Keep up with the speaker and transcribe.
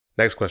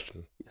Next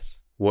question. Yes.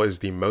 What is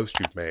the most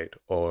you've made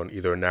on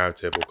either a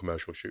narrative or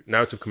commercial shoot?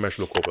 Narrative,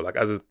 commercial, or corporate? Like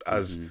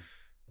as Hmm.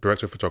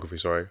 director of photography,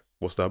 sorry.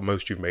 What's the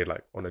most you've made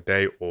like on a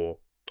day or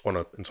on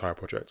an entire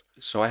project?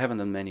 So I haven't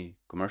done many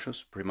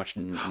commercials, pretty much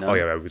Oh none.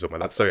 yeah, we were talking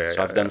about that. So yeah, So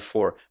yeah, I've yeah. done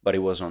four, but it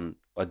was on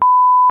a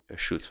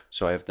shoot.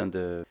 So I've done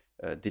the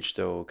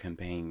digital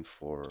campaign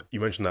for, You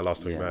mentioned that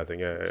last time, yeah, I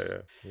think. Yeah, yeah, yes.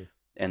 yeah.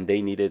 And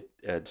they needed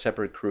a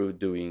separate crew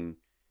doing,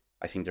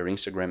 I think, their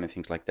Instagram and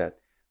things like that.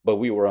 But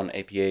we were on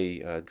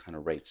APA kind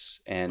of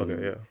rates. Okay,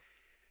 And yeah.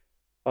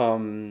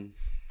 um,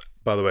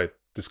 By the way,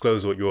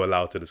 disclose what you're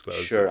allowed to disclose.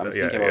 sure, I'm Yeah,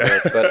 thinking about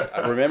that. But I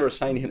yeah. remember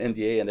signing an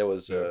NDA, and that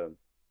was Yeah.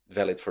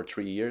 valid for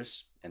 3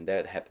 years. And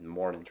that happened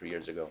more than 3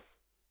 years ago.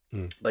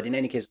 Mm, But in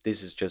any case,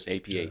 this is just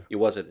APA. yeah. It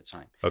was at the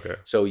time. Okay.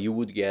 So you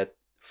would get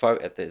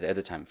at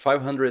the time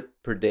 500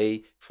 per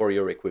day for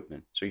your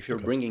equipment. So if you're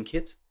Okay. bringing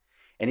kit,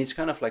 and it's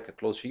kind of like a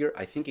close figure,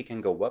 I think it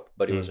can go up,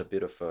 but it was Mm, a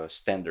bit of a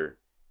standard.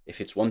 If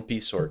it's one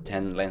piece or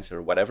 10 lenses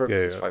or whatever,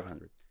 yeah, it's yeah.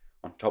 500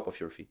 on top of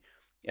your fee.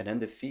 And then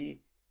the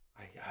fee,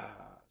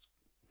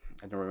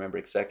 I don't remember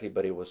exactly,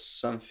 but it was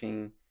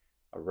something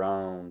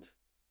around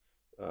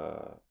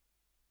uh,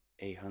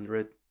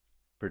 800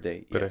 per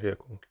day. But Yeah. yeah,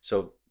 cool.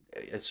 So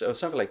it's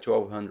something like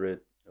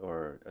 1200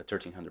 or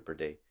 1300 per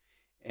day.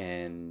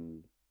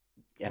 And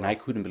Wow. I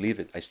couldn't believe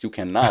it. I still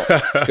can now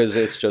because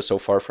it's just so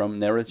far from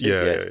narrative. Yeah,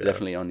 Yeah, yeah, it's yeah.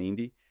 definitely on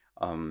indie.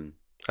 And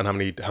how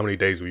many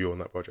days were you on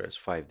that project? It's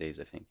 5 days,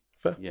 I think.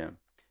 Fair. Yeah,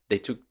 they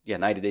took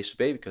 90 days to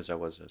pay because I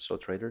was a sole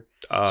trader.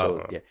 Ah,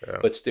 So yeah, yeah.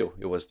 but still,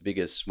 it was the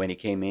biggest. When he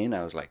came in,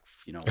 I was like,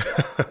 wow,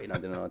 I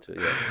didn't know what to.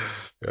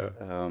 Yeah.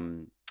 Yeah.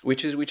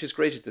 Which is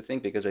crazy to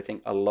think because I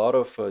think a lot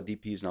of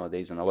DPs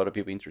nowadays and a lot of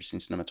people interested in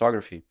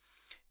cinematography,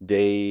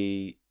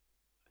 they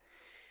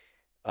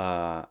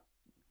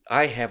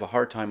I have a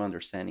hard time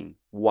understanding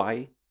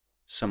why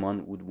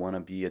someone would want to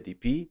be a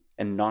DP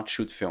and not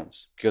shoot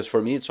films. Because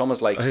for me, it's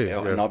almost like Hey,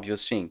 an yeah.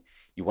 obvious thing.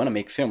 You want to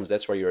make films,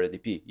 that's why you're a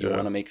DP. You Yeah.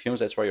 want to make films,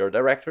 that's why you're a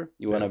director.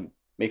 You want Yeah. to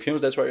make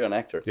films, that's why you're an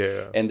actor. Yeah,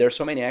 yeah. And there's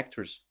so many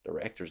actors,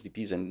 directors,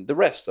 DPs, and the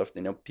rest of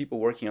people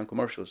working on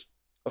commercials.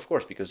 Of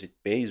course, because it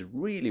pays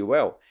really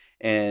well,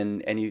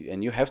 and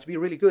you have to be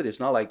really good.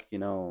 It's not like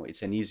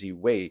it's an easy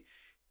way.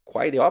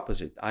 Quite the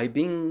opposite. I've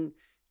been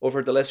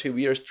over the last few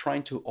years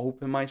trying to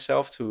open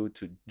myself to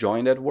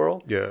join that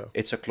world. Yeah.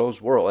 It's a closed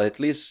world. At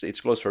least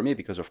it's closed for me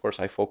because of course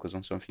I focus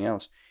on something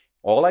else.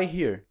 All I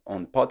hear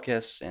on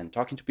podcasts and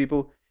talking to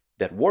people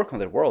that work on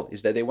that world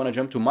is that they want to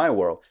jump to my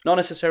world, not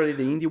necessarily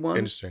the indie one,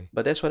 Interesting.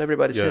 but that's what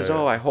everybody Yeah, says. yeah.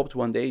 Oh, I hope to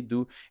one day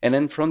do. And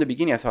then from the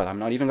beginning I thought I'm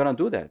not even gonna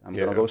do that. I'm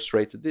gonna Yeah. go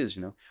straight to this.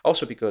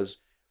 Also because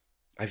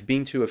I've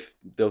been to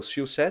those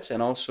few sets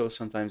and also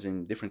sometimes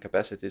in different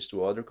capacities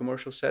to other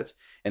commercial sets.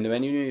 And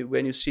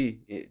when you see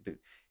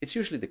it's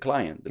usually the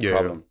client, the Yeah, yeah.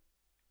 problem,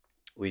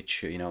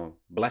 which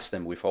bless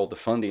them with all the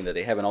funding that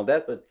they have and all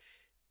that. But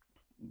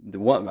the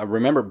one I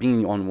remember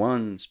being on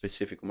one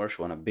specific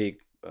commercial on a big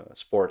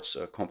sports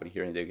company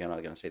here in the UK. I'm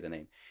not gonna say the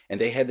name,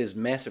 and they had this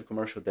massive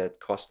commercial that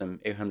cost them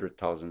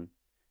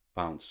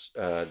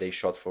 £800,000. They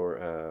shot for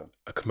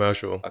A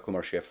commercial. a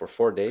commercial for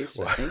 4 days,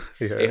 I Wow. think,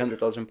 Yeah.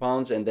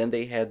 £800,000, and then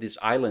they had this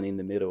island in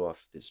the middle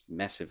of this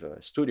massive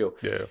studio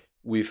Yeah.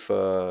 with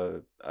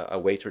a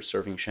waiter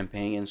serving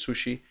champagne and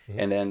sushi, Mhm.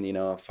 and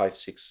then 5,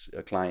 6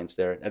 clients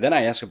there. And then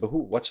I asked her, "But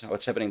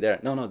what's happening there?"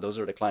 No, those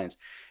are the clients.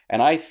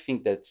 And I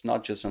think that's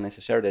not just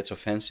unnecessary; that's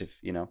offensive,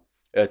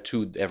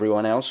 to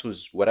everyone else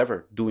who's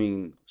whatever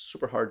doing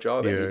super hard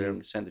job and Yeah, eating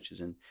yeah. sandwiches.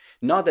 And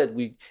not that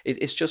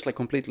it's just like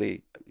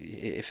completely.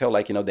 It felt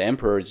like the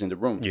emperor is in the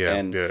room, Yeah,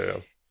 yeah, yeah.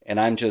 and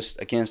I'm just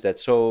against that.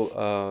 So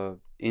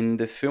in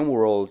the film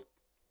world,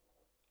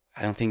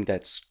 I don't think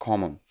that's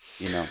common.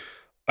 I mean, You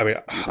I don't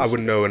see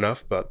wouldn't that. know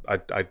enough, but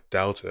I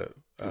doubt it.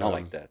 Not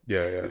like that.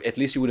 Yeah, yeah. At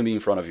least it wouldn't be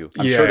in front of you.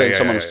 I'm Yeah, sure that in yeah,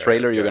 someone's yeah,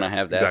 trailer you're yeah. gonna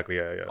have that Exactly,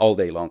 yeah, yeah. all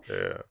day long.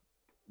 Yeah.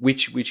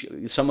 Which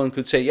someone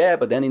could say, yeah,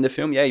 but then in the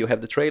film, yeah, you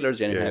have the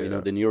trailers and you Yeah, have yeah.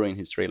 De Niro in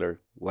his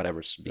trailer,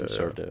 whatever's being Yeah,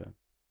 served,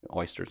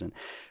 oysters and.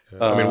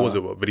 Yeah. I mean, was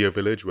it what Video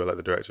Village where like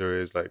the director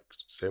is like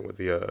same with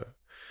the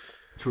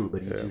True,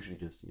 but it's Yeah. usually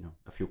just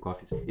a few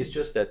coffees. It's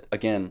just that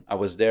again, I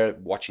was there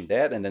watching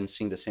that and then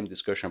seeing the same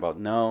discussion about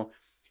no,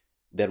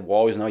 that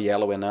wall is not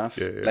yellow enough.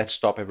 Yeah, yeah. Let's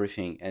stop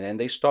everything, and then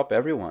they stop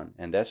everyone,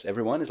 and that's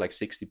everyone is like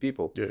 60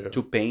 people Yeah, yeah.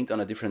 to paint on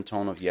a different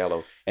tone of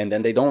yellow, and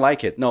then they don't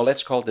like it. No,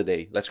 let's call it a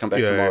day. Let's come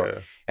back Yeah, tomorrow. yeah,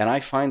 yeah. And I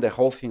find the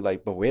whole thing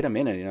like, but wait a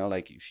minute,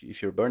 like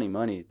if you're burning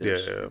money,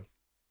 there's.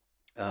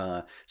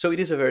 Yeah, So it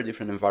is a very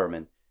different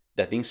environment.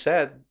 That being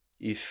said,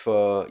 if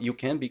you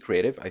can be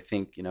creative, I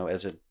think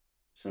as a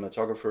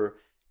cinematographer,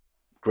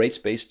 great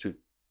space to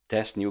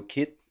test new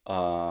kit,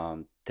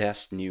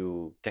 test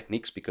new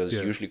techniques, because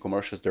Yeah. usually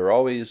commercials they're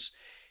always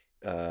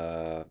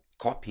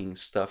copying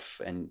stuff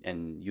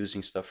and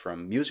using stuff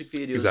from music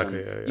videos, Exactly,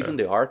 and yeah, yeah. even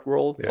the art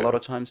world a Yeah. lot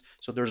of times.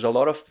 So there's a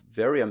lot of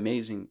very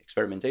amazing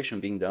experimentation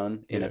being done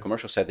in a Yeah.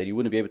 commercial set that you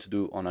wouldn't be able to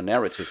do on a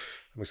narrative.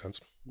 That makes sense.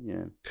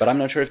 Yeah, but I'm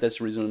not sure if that's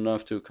reason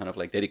enough to kind of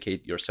like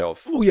dedicate yourself.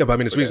 Oh yeah, but I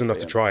mean, it's for reason that,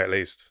 enough to yeah. try at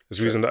least. It's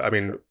Sure, reason that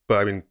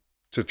sure.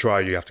 to try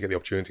you have to get the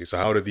opportunity. So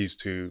how do these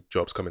two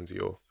jobs come into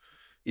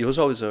It was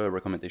always a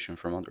recommendation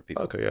from other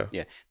people. Okay, yeah.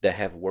 Yeah, that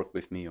have worked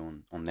with me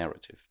on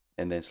narrative,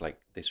 and then it's like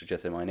they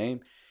suggested my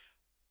name.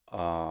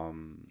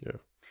 Yeah.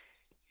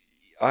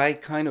 I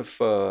kind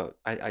of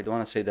I don't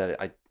want to say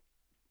that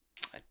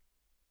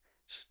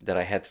that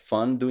I had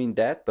fun doing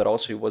that, but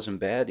also it wasn't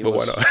bad. It But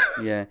was why not?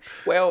 yeah.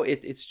 Well,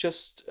 it's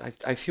just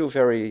I feel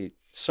very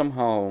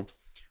somehow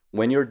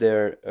when you're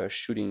there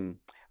shooting.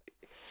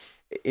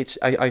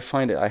 I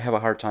find it I have a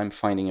hard time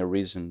finding a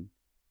reason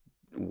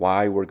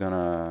why we're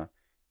gonna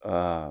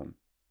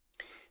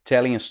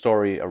telling a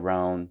story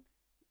around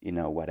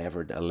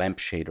whatever, a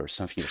lampshade or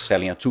something. You're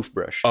selling a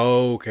toothbrush.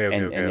 Oh, okay, okay,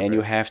 and okay. and then okay.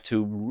 you have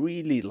to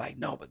really like,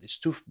 no, but this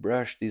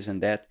toothbrush, this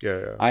and that. Yeah,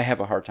 yeah. I have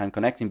a hard time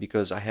connecting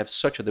because I have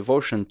such a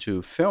devotion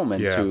to film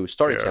and Yeah, to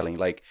storytelling.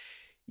 Like,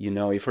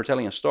 if we're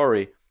telling a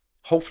story,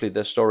 hopefully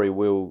the story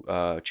will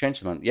change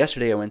someone.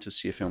 Yesterday I went to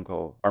see a film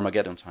called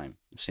Armageddon Time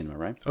in cinema,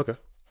 right? Okay.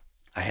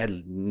 I had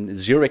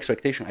zero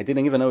expectation. I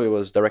didn't even know it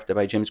was directed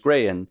by James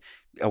Gray, and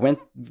I went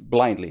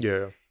blindly.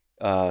 Yeah.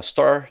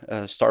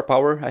 Star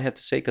power, I had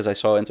to say, because I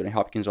saw Anthony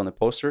Hopkins on the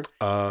poster,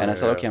 and I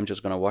said, yeah. okay, I'm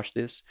just gonna watch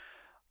this.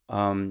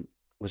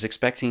 Was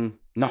expecting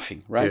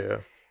nothing, right? Yeah.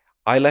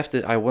 I left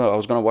it. I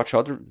was gonna watch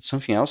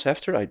something else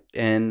after.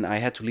 And I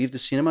had to leave the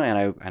cinema,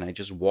 and I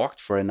just walked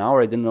for an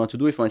hour. I didn't know what to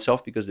do with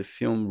myself because the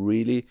film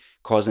really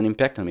caused an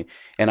impact on me.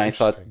 And I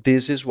thought,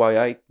 this is why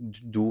I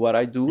do what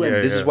I do, and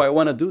this is why I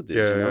want to do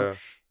this. Yeah.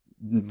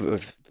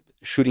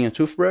 Shooting a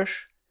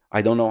toothbrush,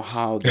 I don't know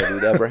how that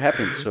would ever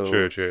happen.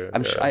 So True.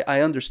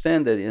 I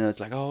understand that, it's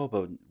like, oh,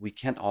 but we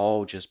can't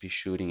all just be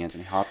shooting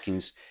Anthony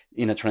Hopkins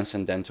in a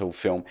transcendental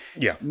film.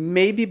 Yeah.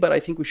 Maybe, but I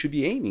think we should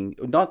be aiming,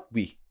 not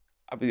we.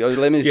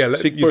 Let me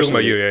speak you're talking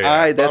about you,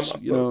 yeah. That's,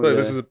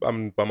 this is,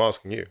 I'm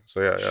asking you.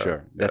 So yeah.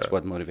 Sure. That's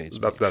what motivates me.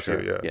 That's sure.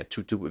 you, yeah. Yeah,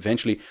 to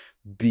eventually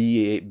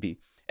be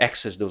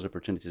access those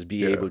opportunities,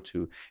 be able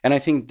to. And I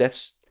think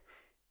that's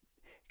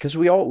because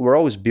we're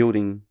always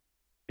building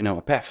a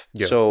path.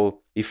 Yeah. So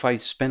if I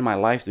spend my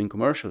life doing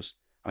commercials,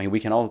 I mean, we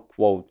can all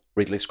quote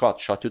Ridley Scott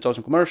shot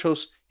 2,000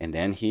 commercials, and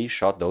then he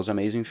shot those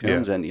amazing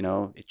films, and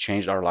it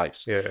changed our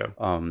lives. Yeah.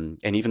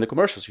 And even the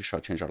commercials he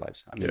shot changed our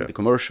lives. I mean, the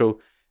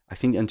commercial, I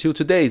think until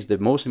today, is the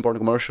most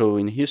important commercial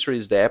in history.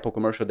 Is the Apple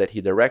commercial that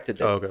he directed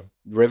that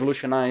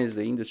revolutionized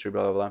the industry,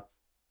 blah blah blah,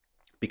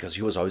 because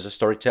he was always a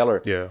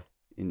storyteller. Yeah.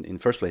 In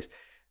first place,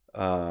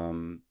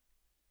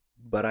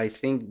 but I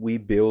think we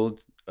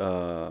build.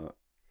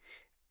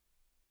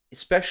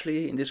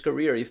 Especially in this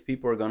career, if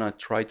people are gonna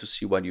try to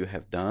see what you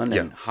have done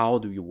and how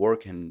do you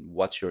work and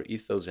what's your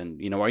ethos and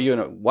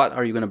what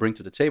are you gonna bring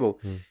to the table?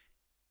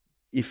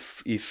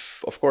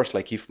 If of course,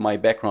 like if my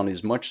background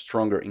is much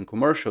stronger in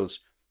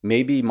commercials,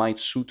 maybe it might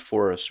suit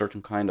for a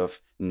certain kind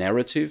of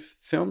narrative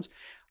films.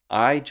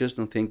 I just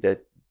don't think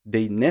that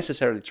they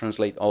necessarily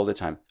translate all the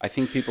time. I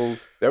think people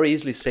very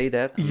easily say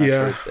that. I'm not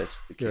sure if that's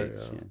the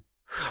case.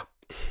 Yeah.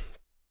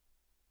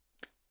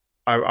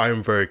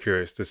 I'm very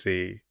curious to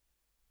see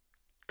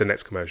the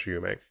next commercial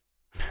you make.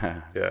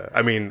 Yeah,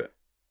 I mean,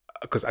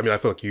 because I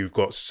feel like you've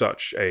got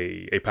such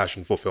a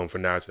passion for film, for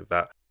narrative,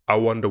 that I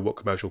wonder what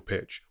commercial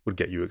pitch would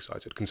get you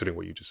excited, considering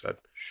what you just said.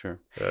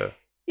 Sure.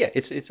 Yeah,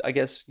 it's. I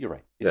guess you're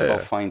right. It's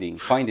about finding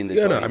the.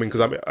 Yeah, no, I mean,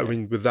 because I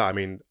mean, with that, I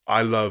mean,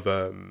 I love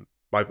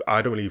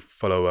I don't really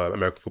follow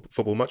American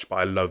football much, but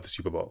I love the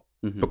Super Bowl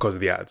because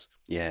of the ads.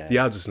 Yeah, the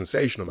ads are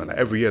sensational, man. Like,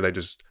 every year they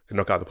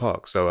knock out the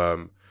park.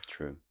 So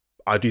true.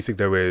 I do think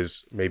there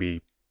is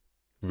maybe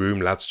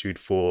latitude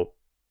for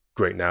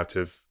great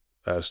narrative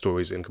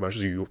stories in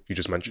commercials. You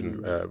just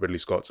mentioned Ridley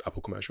Scott's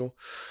Apple commercial,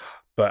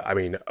 but I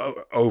mean,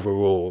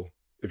 overall,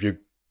 if you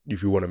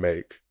want to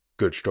make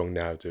good, strong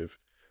narrative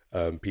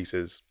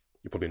pieces,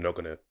 you're probably not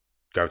going to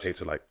gravitate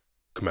to like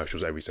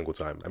commercials every single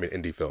time. I mean,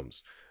 indie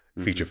films,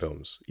 feature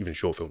films, even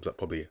short films, that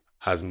probably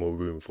has more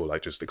room for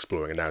like just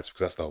exploring a narrative,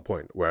 because that's the whole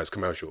point. Whereas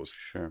commercials,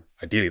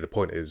 ideally the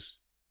point is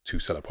to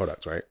sell a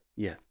product, right?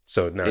 Yeah.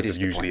 So narrative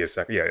usually is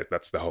second. Yeah,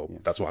 that's the whole.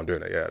 That's why I'm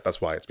doing it. Yeah,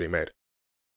 that's why it's being made.